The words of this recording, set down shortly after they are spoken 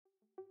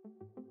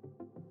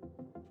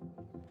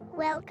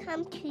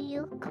Welcome to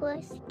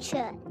Eucharist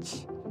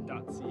Church.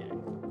 .ca.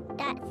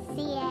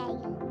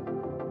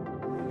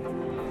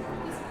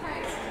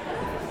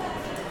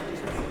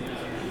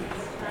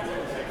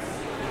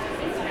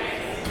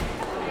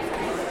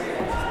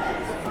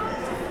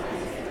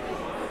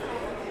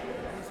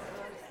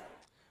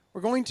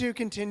 We're going to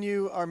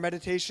continue our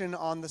meditation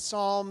on the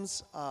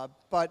Psalms,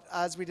 but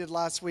as we did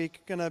last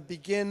week, going to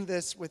begin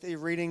this with a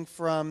reading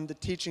from the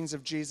teachings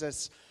of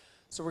Jesus.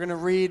 So we're going to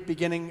read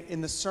beginning in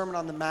the Sermon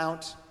on the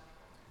Mount,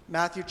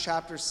 Matthew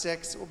chapter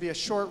 6. It will be a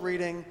short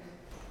reading,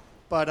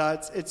 but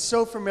it's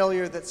so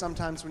familiar that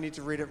sometimes we need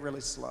to read it really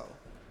slow.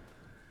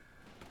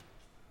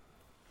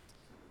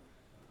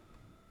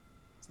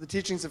 So the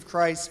teachings of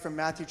Christ from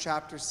Matthew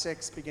chapter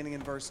 6, beginning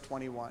in verse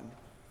 21.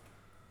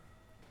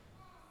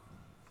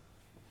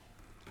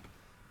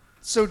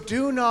 So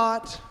do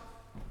not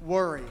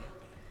worry,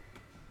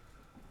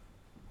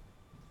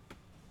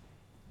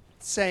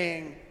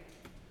 saying,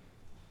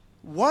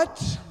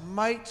 "What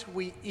might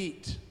we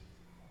eat?"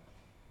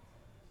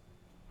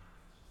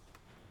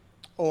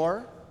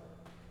 Or,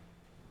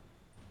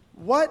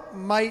 "What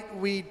might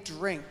we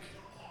drink?"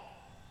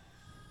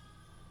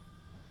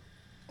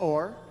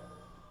 Or,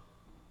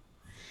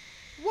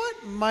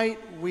 "What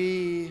might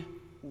we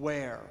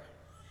wear?"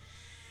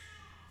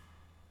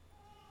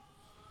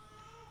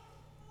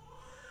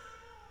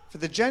 For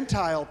the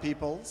Gentile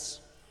peoples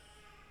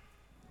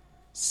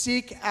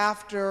seek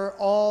after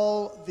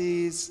all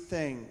these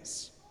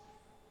things.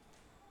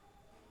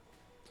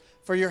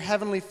 For your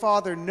heavenly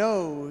Father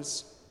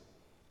knows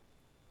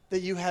that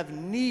you have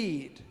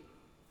need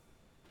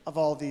of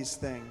all these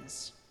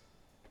things.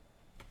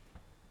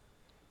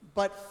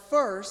 But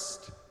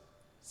first,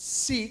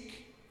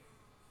 seek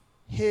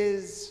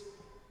his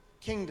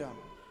kingdom,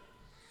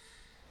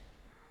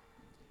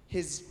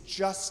 his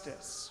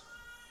justice.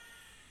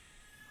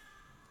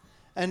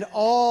 And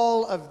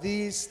all of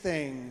these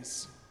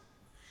things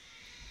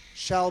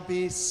shall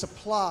be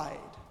supplied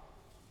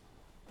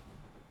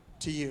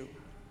to you.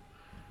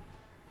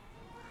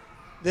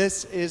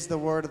 This is the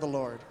word of the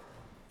Lord.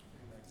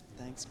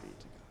 Thanks be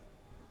to God.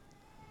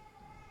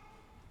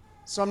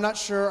 So I'm not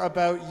sure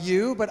about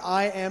you, but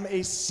I am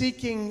a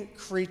seeking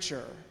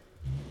creature.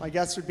 My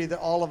guess would be that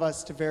all of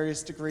us, to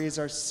various degrees,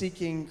 are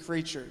seeking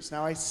creatures.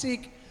 Now, I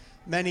seek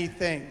many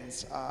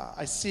things.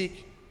 I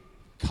seek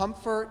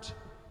comfort.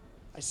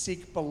 I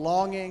seek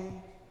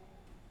belonging.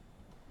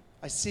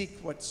 I seek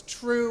what's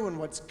true and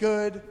what's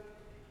good.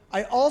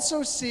 I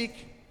also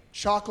seek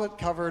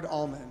chocolate-covered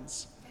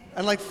almonds.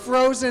 And like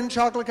frozen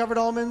chocolate-covered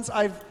almonds,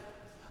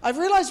 I've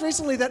realized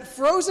recently that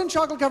frozen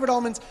chocolate-covered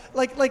almonds,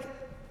 like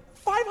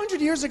 500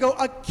 years ago,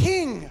 a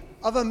king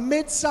of a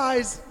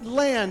mid-sized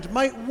land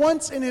might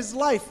once in his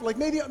life, like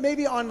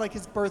maybe on like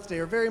his birthday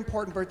or very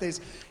important birthdays,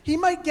 he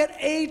might get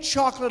a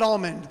chocolate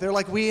almond. They're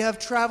like, "We have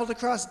traveled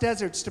across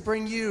deserts to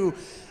bring you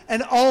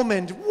an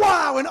almond."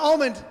 Wow, an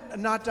almond,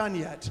 not done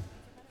yet.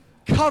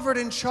 Covered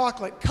in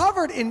chocolate,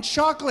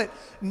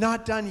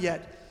 not done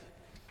yet.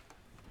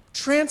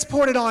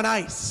 Transported on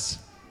ice.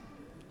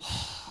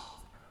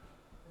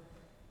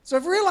 So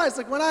I've realized,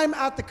 like, when I'm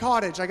at the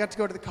cottage, I got to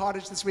go to the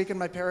cottage this weekend.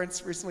 My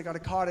parents recently got a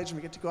cottage, and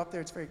we get to go up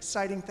there. It's very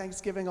exciting,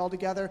 Thanksgiving all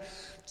together.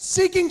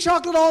 Seeking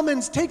chocolate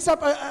almonds takes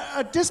up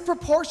a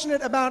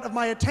disproportionate amount of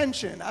my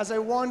attention as I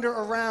wander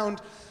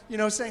around,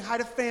 saying hi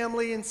to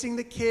family and seeing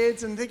the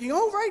kids and thinking,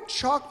 oh, right,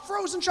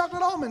 frozen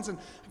chocolate almonds. And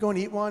I go and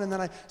eat one, and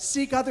then I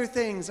seek other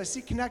things. I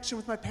seek connection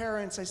with my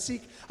parents. I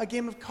seek a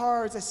game of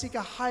cards. I seek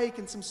a hike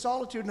and some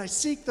solitude, and I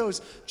seek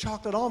those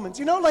chocolate almonds.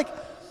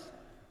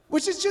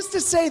 Which is just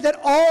to say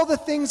that all the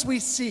things we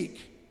seek,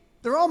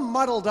 they're all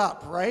muddled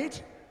up, right?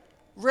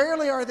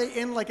 Rarely are they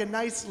in like a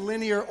nice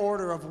linear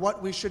order of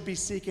what we should be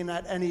seeking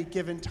at any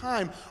given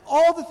time.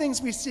 All the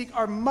things we seek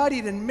are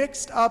muddied and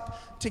mixed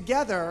up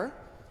together.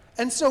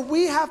 And so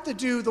we have to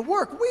do the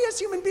work. We as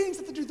human beings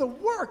have to do the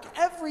work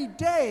every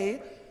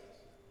day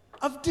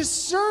of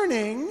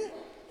discerning,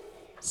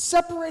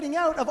 separating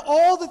out of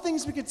all the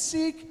things we could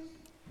seek,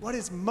 what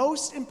is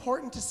most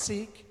important to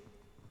seek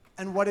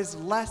and what is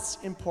less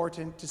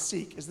important to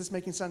seek. Is this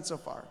making sense so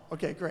far?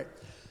 Okay, great.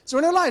 So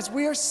in our lives,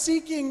 we are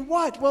seeking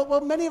what? Well,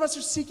 many of us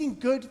are seeking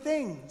good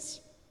things.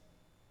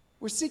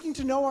 We're seeking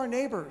to know our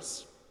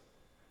neighbors.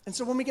 And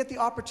so when we get the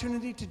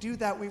opportunity to do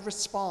that, we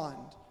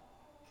respond.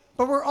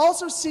 But we're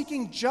also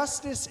seeking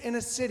justice in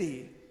a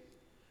city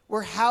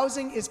where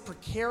housing is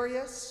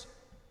precarious,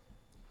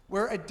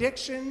 where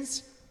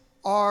addictions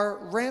are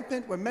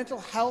rampant, where mental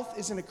health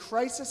is in a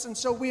crisis. And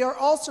so we are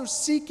also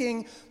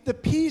seeking the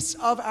peace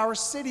of our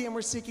city, and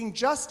we're seeking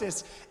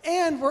justice.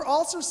 And we're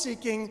also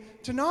seeking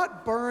to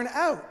not burn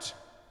out.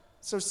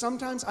 So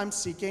sometimes I'm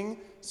seeking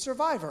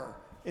survivor.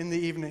 in the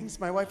evenings.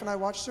 My wife and I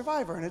watch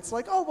Survivor, and it's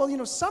like, oh,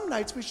 well, some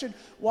nights we should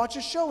watch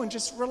a show and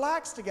just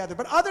relax together.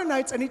 But other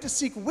nights I need to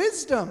seek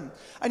wisdom.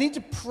 I need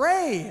to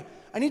pray.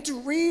 I need to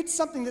read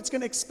something that's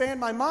going to expand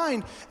my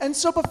mind. And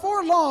so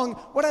before long,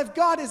 what I've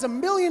got is a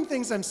million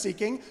things I'm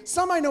seeking.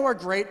 Some I know are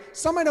great.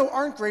 Some I know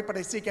aren't great, but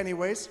I seek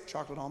anyways.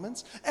 Chocolate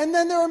almonds. And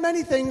then there are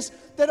many things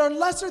that are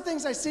lesser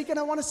things I seek, and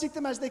I want to seek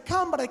them as they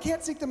come, but I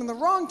can't seek them in the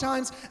wrong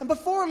times. And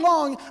before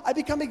long, I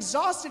become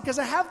exhausted because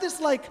I have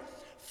this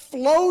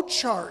flow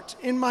chart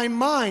in my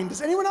mind.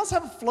 Does anyone else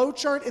have a flow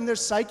chart in their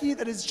psyche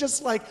that is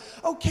just like,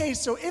 okay,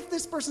 so if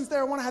this person's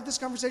there, I want to have this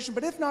conversation,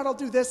 but if not, I'll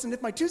do this, and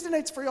if my Tuesday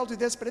night's free, I'll do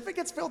this, but if it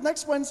gets filled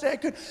next Wednesday, I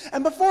could.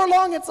 And before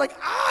long, it's like,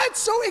 it's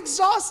so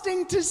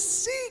exhausting to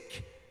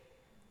seek.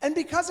 And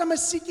because I'm a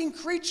seeking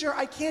creature,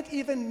 I can't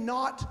even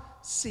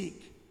not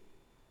seek.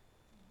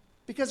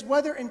 Because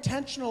whether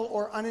intentional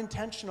or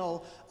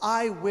unintentional,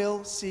 I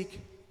will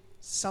seek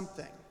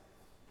something.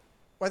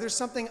 Whether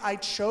something I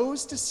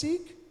chose to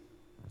seek,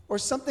 or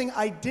something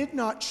I did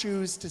not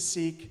choose to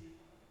seek,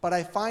 but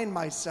I find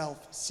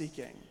myself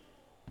seeking.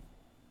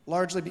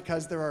 Largely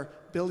because there are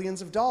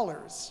billions of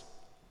dollars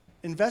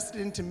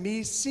invested into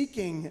me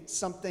seeking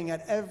something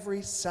at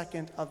every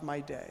second of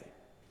my day.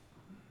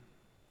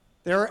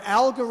 There are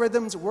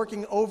algorithms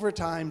working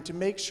overtime to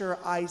make sure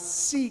I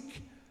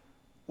seek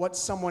what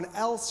someone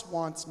else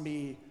wants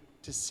me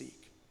to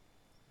seek.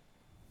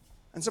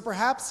 And so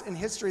perhaps in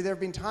history there have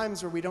been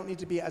times where we don't need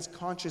to be as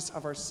conscious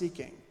of our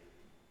seeking.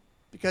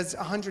 Because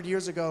 100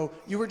 years ago,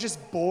 you were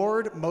just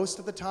bored most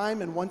of the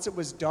time, and once it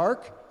was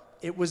dark.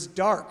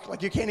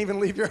 Like you can't even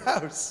leave your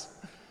house.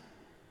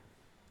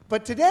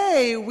 But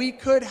today, we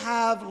could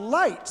have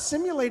light,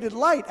 simulated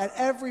light at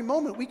every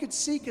moment. We could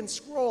seek and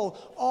scroll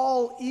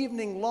all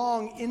evening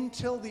long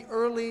until the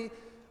early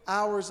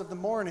hours of the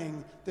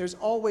morning. There's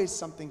always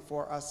something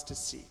for us to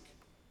seek.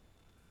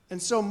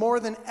 And so more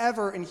than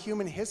ever in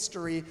human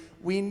history,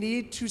 we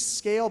need to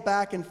scale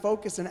back and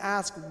focus and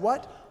ask,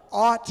 what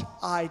ought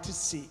I to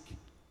seek?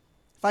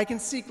 If I can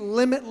seek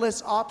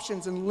limitless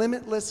options and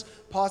limitless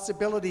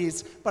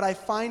possibilities, but I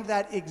find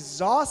that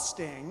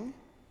exhausting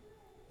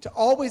to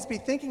always be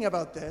thinking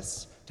about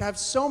this, to have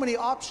so many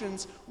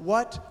options,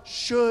 what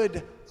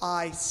should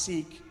I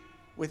seek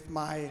with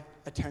my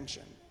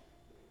attention?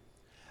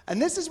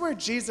 And this is where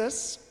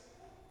Jesus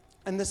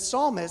and the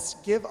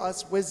Psalmist give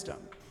us wisdom.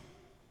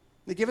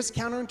 They give us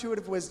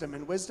counterintuitive wisdom,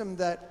 and wisdom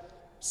that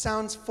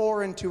sounds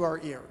foreign to our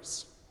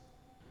ears.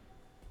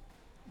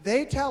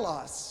 They tell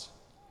us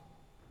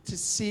to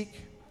seek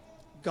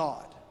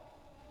God.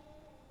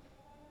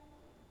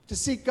 To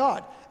seek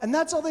God. And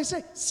that's all they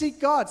say. Seek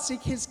God.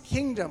 Seek his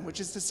kingdom, which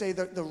is to say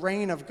the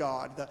reign of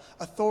God, the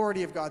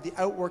authority of God, the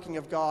outworking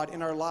of God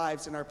in our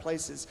lives, in our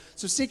places.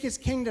 So seek his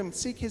kingdom,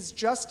 seek his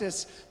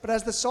justice. But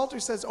as the Psalter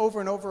says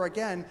over and over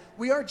again,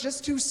 we are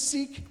just to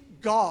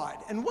seek God.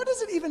 And what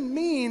does it even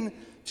mean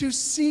to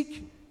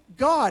seek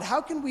God?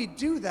 How can we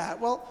do that?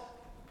 Well,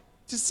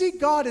 to seek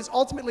God is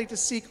ultimately to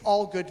seek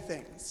all good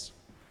things.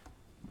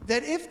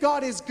 That if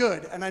God is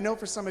good, and I know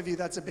for some of you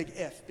that's a big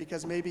if,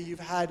 because maybe you've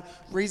had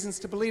reasons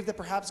to believe that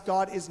perhaps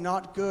God is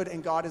not good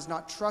and God is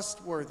not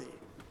trustworthy.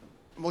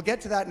 And we'll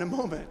get to that in a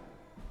moment.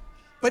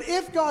 But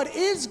if God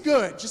is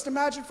good, just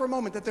imagine for a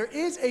moment that there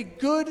is a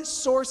good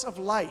source of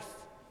life.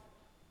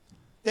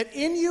 That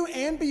in you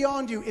and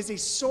beyond you is a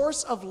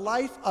source of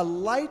life, a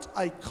light,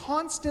 a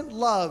constant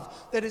love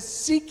that is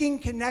seeking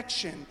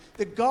connection.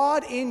 The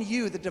God in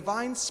you, the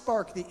divine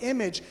spark, the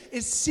image,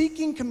 is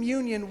seeking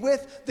communion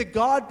with the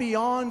God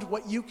beyond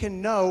what you can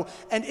know.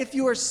 And if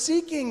you are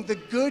seeking the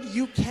good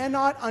you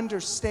cannot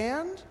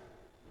understand,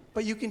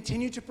 but you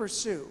continue to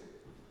pursue,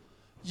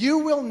 you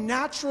will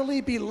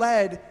naturally be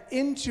led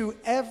into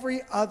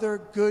every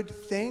other good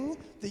thing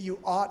that you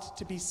ought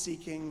to be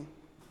seeking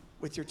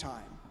with your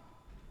time.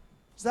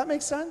 Does that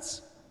make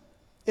sense?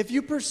 If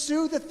you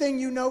pursue the thing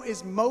you know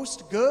is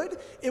most good,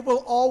 it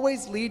will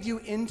always lead you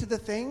into the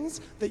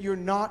things that you're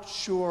not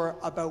sure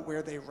about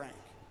where they rank.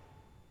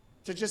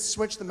 To just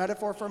switch the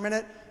metaphor for a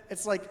minute,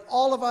 it's like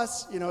all of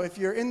us, if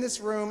you're in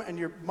this room and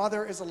your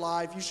mother is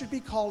alive, you should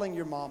be calling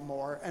your mom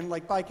more, and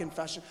by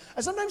confession.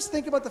 I sometimes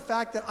think about the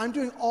fact that I'm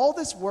doing all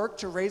this work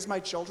to raise my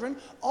children,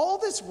 all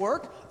this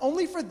work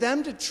only for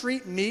them to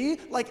treat me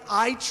like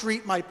I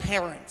treat my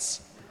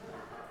parents.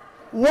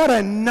 What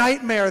a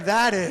nightmare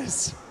that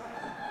is.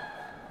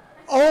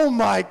 Oh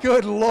my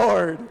good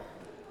Lord.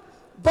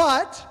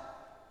 But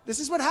this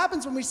is what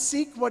happens when we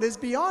seek what is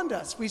beyond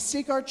us. We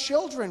seek our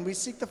children. We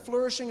seek the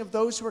flourishing of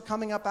those who are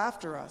coming up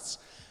after us.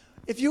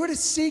 If you were to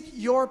seek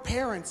your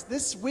parents,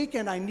 this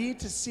weekend I need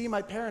to see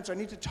my parents, or I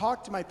need to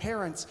talk to my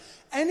parents,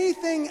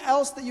 anything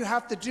else that you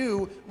have to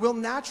do will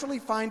naturally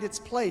find its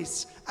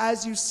place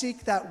as you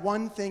seek that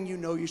one thing you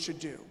know you should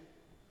do.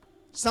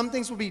 Some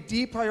things will be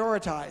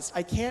deprioritized.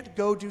 I can't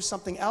go do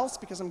something else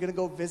because I'm going to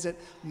go visit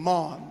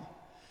mom.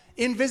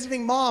 In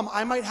visiting mom,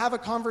 I might have a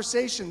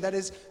conversation that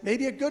is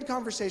maybe a good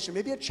conversation,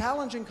 maybe a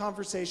challenging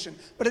conversation,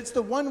 but it's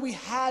the one we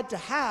had to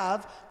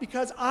have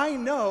because I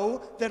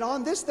know that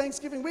on this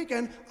Thanksgiving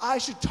weekend, I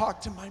should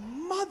talk to my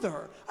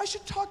mother. I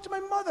should talk to my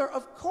mother,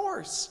 of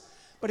course.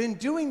 But in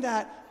doing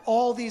that,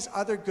 all these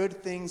other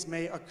good things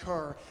may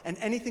occur. And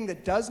anything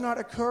that does not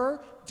occur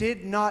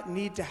did not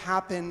need to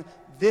happen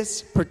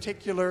this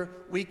particular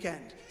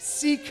weekend.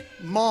 Seek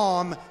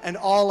mom and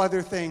all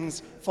other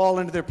things fall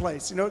into their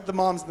place. You know, the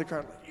moms in the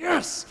crowd, like,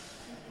 yes,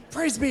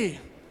 praise be.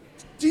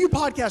 Do you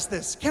podcast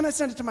this? Can I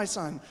send it to my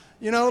son?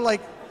 You know,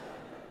 like,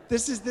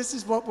 this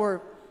is what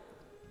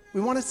we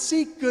want to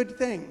seek good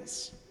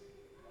things.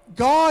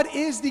 God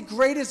is the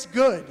greatest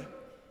good.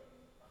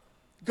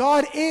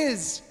 God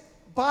is,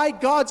 by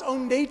God's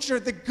own nature,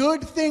 the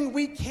good thing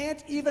we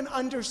can't even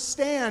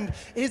understand.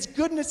 His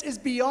goodness is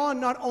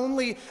beyond not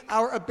only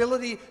our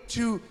ability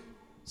to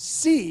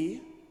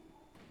see,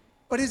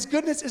 but his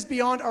goodness is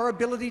beyond our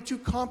ability to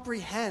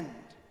comprehend.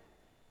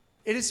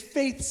 It is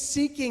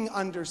faith-seeking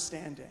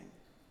understanding.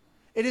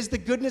 It is the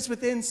goodness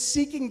within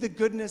seeking the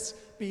goodness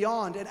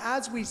beyond. And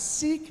as we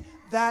seek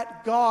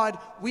that God,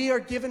 we are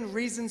given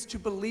reasons to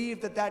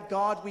believe that that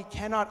God we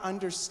cannot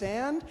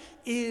understand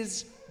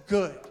is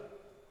good.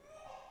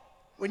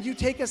 When you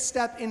take a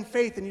step in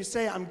faith and you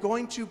say, I'm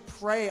going to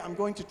pray, I'm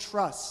going to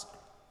trust,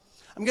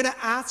 I'm going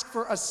to ask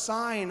for a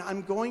sign,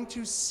 I'm going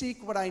to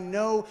seek what I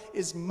know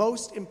is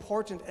most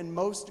important and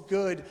most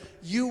good,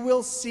 you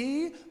will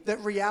see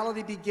that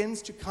reality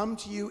begins to come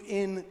to you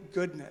in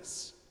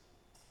goodness.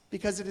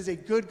 Because it is a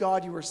good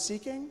God you are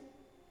seeking,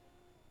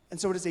 and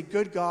so it is a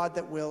good God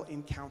that will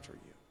encounter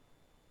you.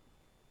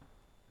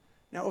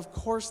 Now, of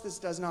course, this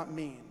does not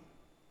mean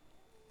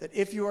that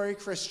if you are a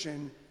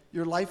Christian,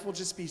 your life will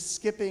just be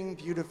skipping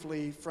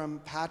beautifully from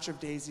patch of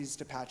daisies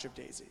to patch of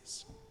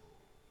daisies.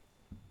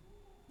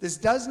 This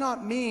does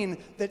not mean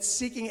that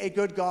seeking a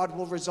good God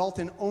will result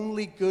in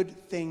only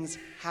good things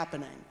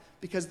happening,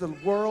 because the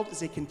world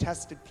is a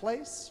contested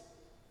place.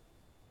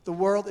 The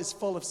world is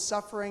full of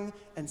suffering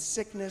and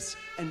sickness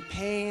and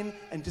pain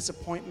and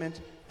disappointment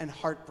and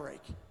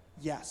heartbreak.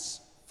 Yes,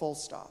 full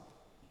stop.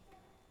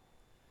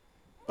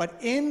 But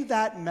in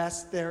that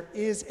mess, there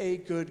is a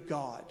good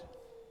God.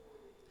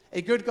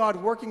 A good God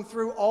working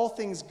through all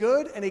things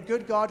good, and a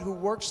good God who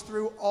works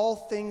through all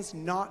things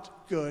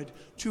not good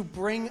to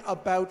bring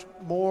about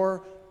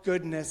more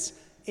goodness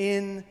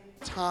in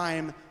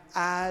time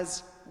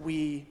as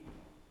we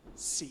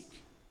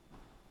seek.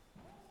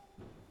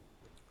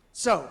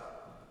 So,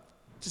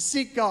 to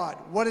seek God,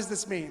 what does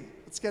this mean?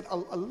 Let's get a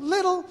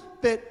little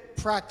bit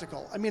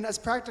practical. I mean, as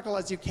practical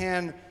as you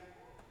can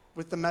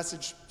with the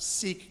message,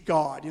 seek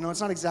God. You know,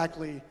 it's not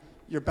exactly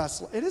your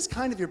best life. It is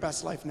kind of your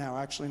best life now,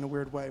 actually, in a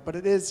weird way. But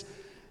it's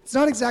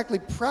not exactly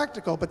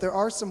practical, but there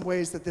are some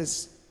ways that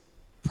this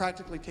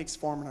practically takes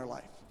form in our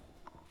life.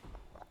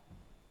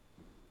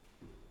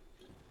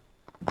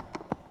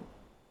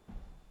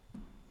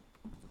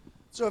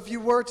 So if you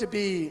were to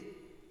be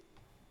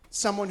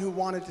someone who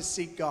wanted to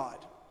seek God,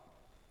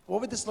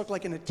 what would this look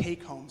like in a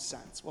take-home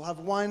sense? We'll have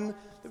one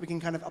that we can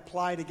kind of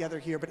apply together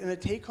here, but in a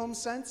take-home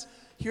sense,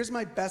 here's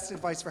my best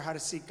advice for how to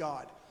seek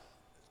God.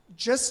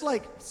 Just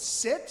like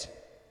sit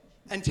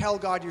and tell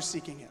God you're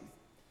seeking him.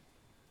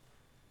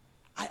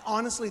 I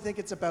honestly think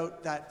it's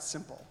about that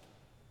simple.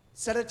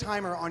 Set a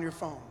timer on your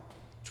phone.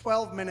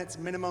 12 minutes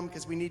minimum,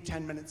 because we need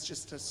 10 minutes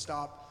just to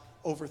stop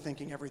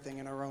overthinking everything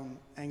in our own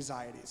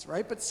anxieties,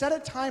 right? But set a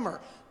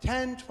timer,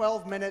 10,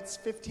 12 minutes,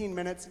 15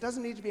 minutes. It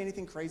doesn't need to be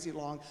anything crazy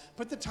long.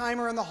 Put the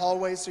timer in the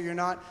hallway so you're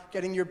not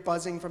getting your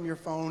buzzing from your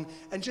phone,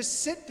 and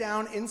just sit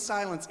down in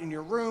silence in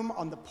your room,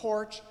 on the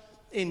porch,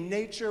 in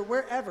nature,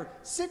 wherever.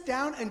 Sit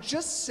down and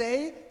just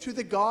say to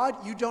the God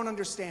you don't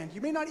understand.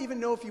 You may not even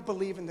know if you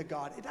believe in the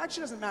God. It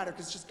actually doesn't matter,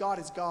 because just God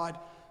is God,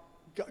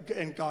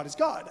 and God is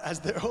God, as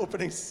the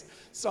opening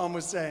psalm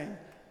was saying.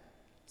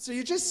 So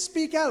you just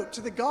speak out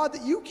to the God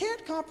that you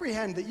can't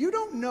comprehend, that you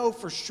don't know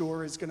for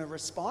sure is going to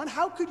respond.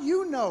 How could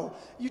you know?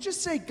 You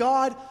just say,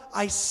 God,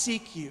 I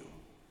seek you.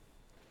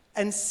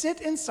 And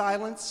sit in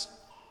silence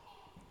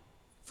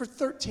for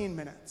 13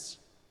 minutes.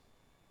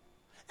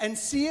 And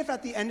see if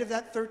at the end of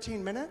that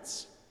 13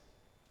 minutes,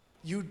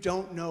 you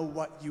don't know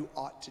what you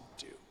ought to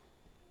do.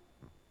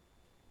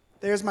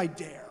 There's my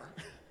dare.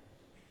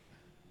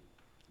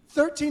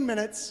 13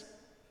 minutes,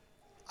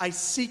 I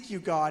seek you,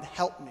 God,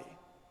 help me.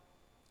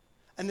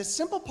 And the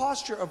simple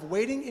posture of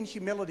waiting in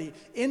humility,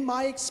 in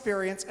my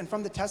experience and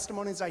from the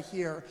testimonies I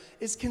hear,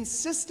 is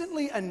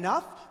consistently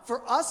enough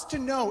for us to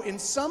know in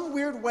some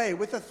weird way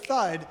with a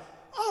thud,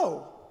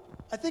 oh,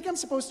 I think I'm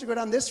supposed to go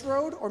down this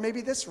road or maybe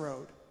this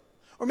road.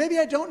 Or maybe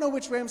I don't know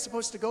which way I'm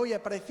supposed to go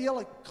yet, but I feel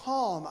a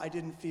calm I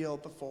didn't feel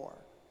before.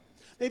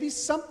 Maybe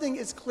something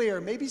is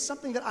clear. Maybe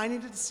something that I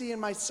needed to see in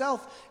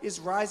myself is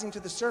rising to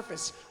the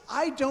surface.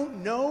 I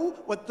don't know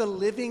what the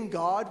living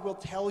God will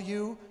tell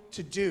you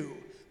to do.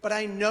 But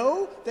I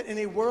know that in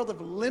a world of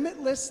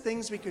limitless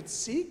things we could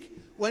seek,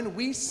 when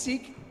we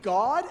seek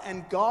God,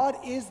 and God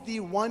is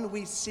the one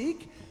we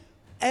seek,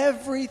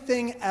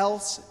 everything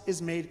else is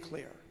made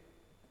clear.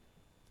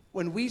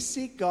 When we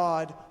seek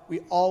God, we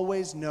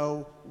always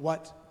know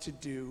what to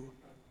do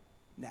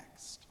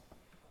next.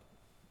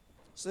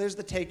 So there's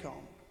the take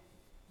home.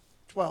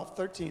 12,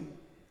 13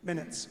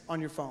 minutes on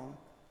your phone.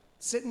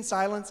 Sit in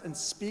silence and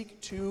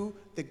speak to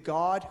the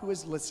God who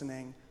is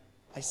listening.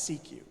 I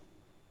seek you.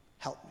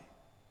 Help me.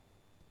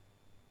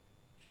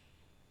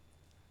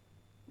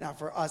 Now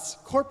for us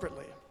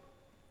corporately,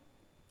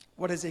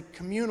 what is a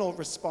communal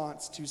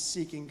response to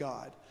seeking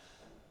God?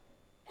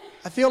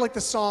 I feel like the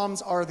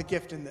Psalms are the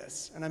gift in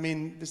this. And I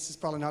mean, this is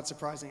probably not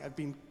surprising. I've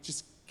been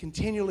just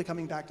continually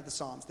coming back to the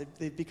Psalms.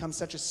 They've become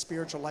such a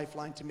spiritual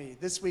lifeline to me.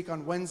 This week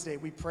on Wednesday,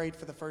 we prayed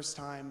for the first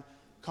time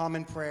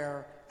Common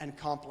Prayer and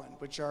Compline,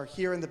 which are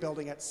here in the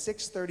building at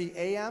 6:30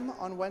 a.m.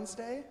 on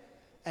Wednesday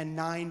and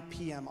 9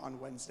 p.m. on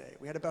Wednesday.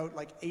 We had about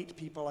 8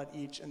 people at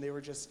each, and they were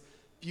just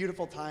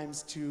beautiful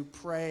times to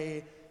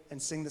pray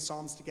and sing the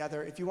Psalms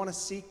together. If you want to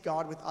seek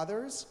God with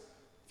others,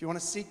 if you want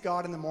to seek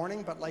God in the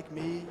morning, but like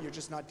me, you're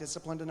just not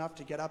disciplined enough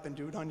to get up and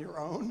do it on your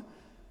own,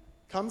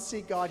 come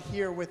seek God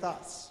here with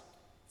us,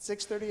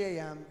 6:30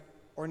 a.m.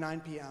 or 9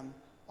 p.m.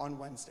 on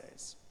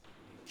Wednesdays.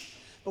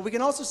 But we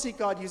can also seek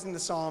God using the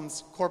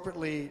Psalms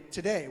corporately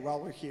today while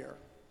we're here.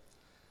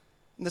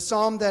 And the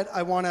psalm that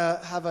I want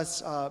to have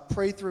us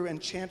pray through and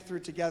chant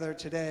through together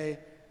today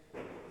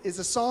is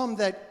a psalm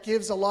that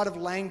gives a lot of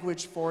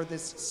language for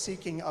this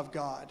seeking of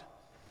God.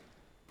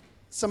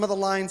 Some of the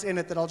lines in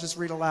it that I'll just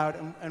read aloud,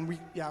 and we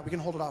can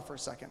hold it off for a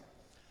second.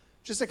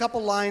 Just a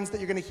couple lines that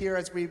you're going to hear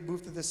as we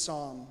move through this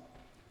psalm.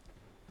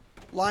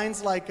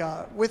 Lines like,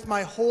 with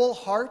my whole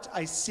heart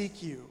I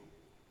seek you.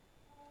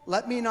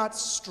 Let me not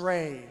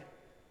stray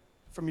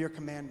from your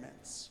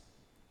commandments.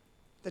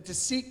 That to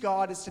seek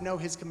God is to know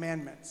his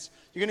commandments.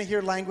 You're going to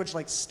hear language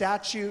like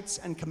statutes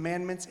and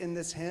commandments in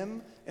this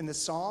hymn, in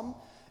this psalm.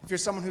 If you're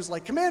someone who's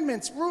like,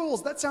 commandments,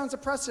 rules, that sounds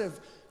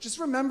oppressive, just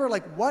remember,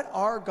 what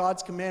are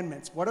God's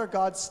commandments? What are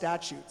God's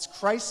statutes?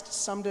 Christ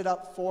summed it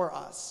up for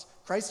us.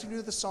 Christ, who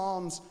knew the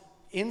Psalms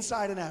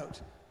inside and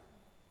out,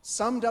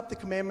 summed up the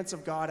commandments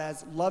of God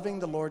as loving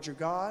the Lord your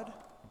God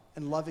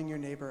and loving your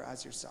neighbor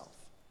as yourself.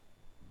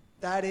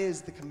 That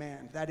is the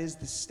command. That is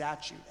the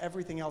statute.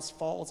 Everything else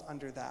falls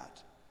under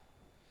that.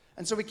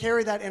 And so we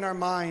carry that in our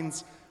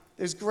minds.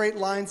 There's great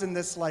lines in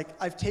this like,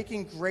 I've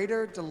taken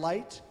greater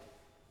delight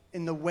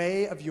in the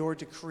way of your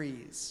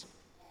decrees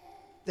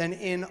than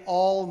in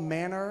all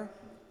manner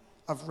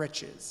of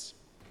riches.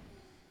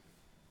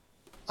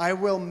 I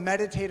will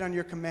meditate on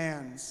your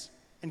commands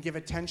and give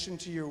attention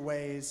to your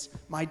ways.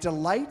 My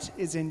delight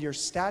is in your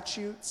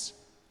statutes.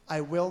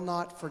 I will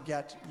not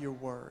forget your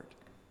word.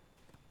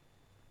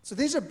 So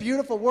these are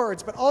beautiful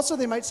words, but also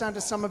they might sound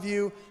to some of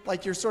you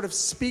like you're sort of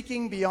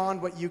speaking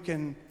beyond what you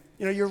can,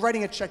 you're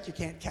writing a check you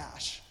can't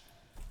cash.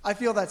 I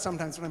feel that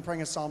sometimes when I'm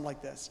praying a psalm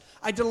like this.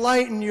 I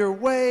delight in your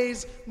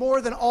ways more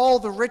than all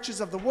the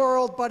riches of the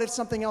world, but if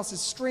something else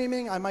is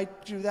streaming, I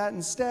might do that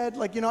instead.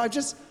 I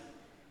just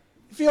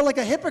feel like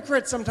a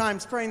hypocrite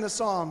sometimes praying the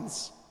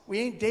psalms. We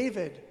ain't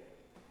David.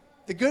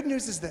 The good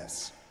news is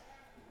this.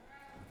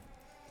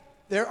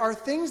 There are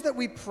things that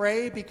we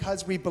pray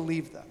because we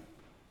believe them.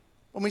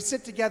 When we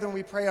sit together and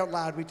we pray out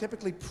loud, we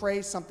typically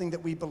pray something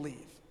that we believe.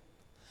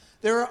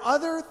 There are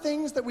other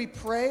things that we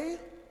pray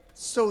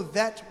so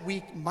that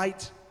we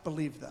might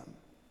believe them.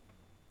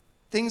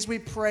 Things we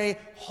pray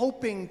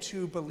hoping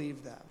to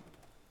believe them.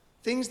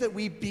 Things that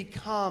we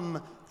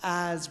become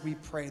as we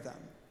pray them.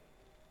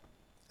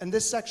 And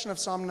this section of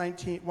Psalm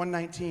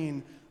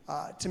 119,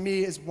 to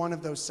me, is one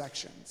of those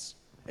sections.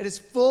 It is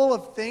full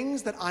of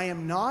things that I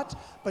am not,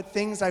 but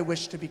things I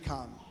wish to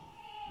become.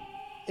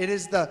 It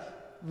is the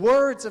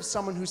words of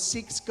someone who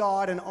seeks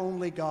God and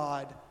only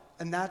God,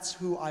 and that's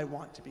who I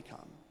want to become.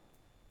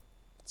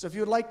 So if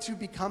you would like to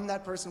become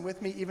that person with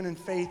me, even in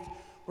faith,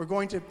 we're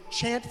going to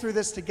chant through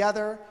this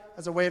together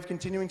as a way of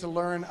continuing to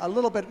learn a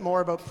little bit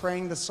more about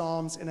praying the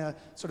Psalms in a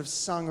sort of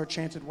sung or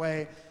chanted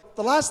way.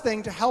 The last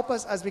thing to help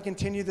us as we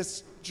continue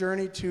this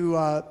journey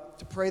to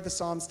pray the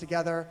Psalms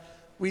together,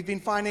 we've been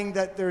finding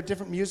that there are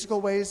different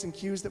musical ways and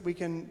cues that we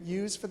can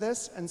use for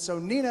this. And so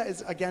Nina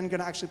is, again,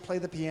 going to actually play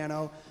the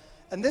piano.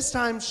 And this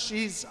time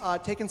she's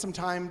taken some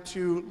time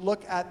to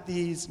look at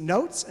these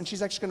notes, and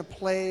she's actually going to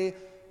play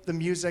the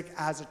music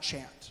as a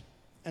chant.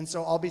 And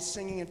so I'll be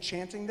singing and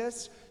chanting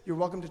this. You're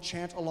welcome to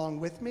chant along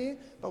with me,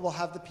 but we'll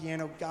have the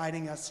piano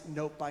guiding us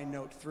note by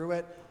note through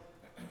it.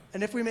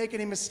 And if we make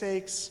any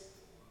mistakes,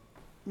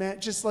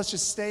 let's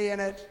just stay in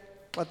it.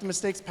 Let the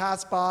mistakes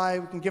pass by.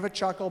 We can give a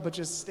chuckle, but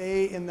just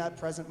stay in that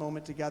present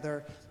moment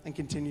together and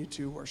continue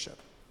to worship.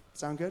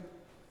 Sound good?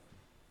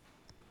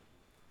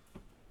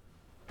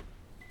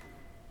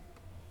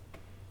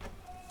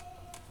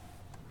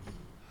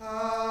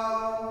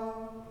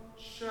 How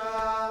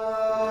shall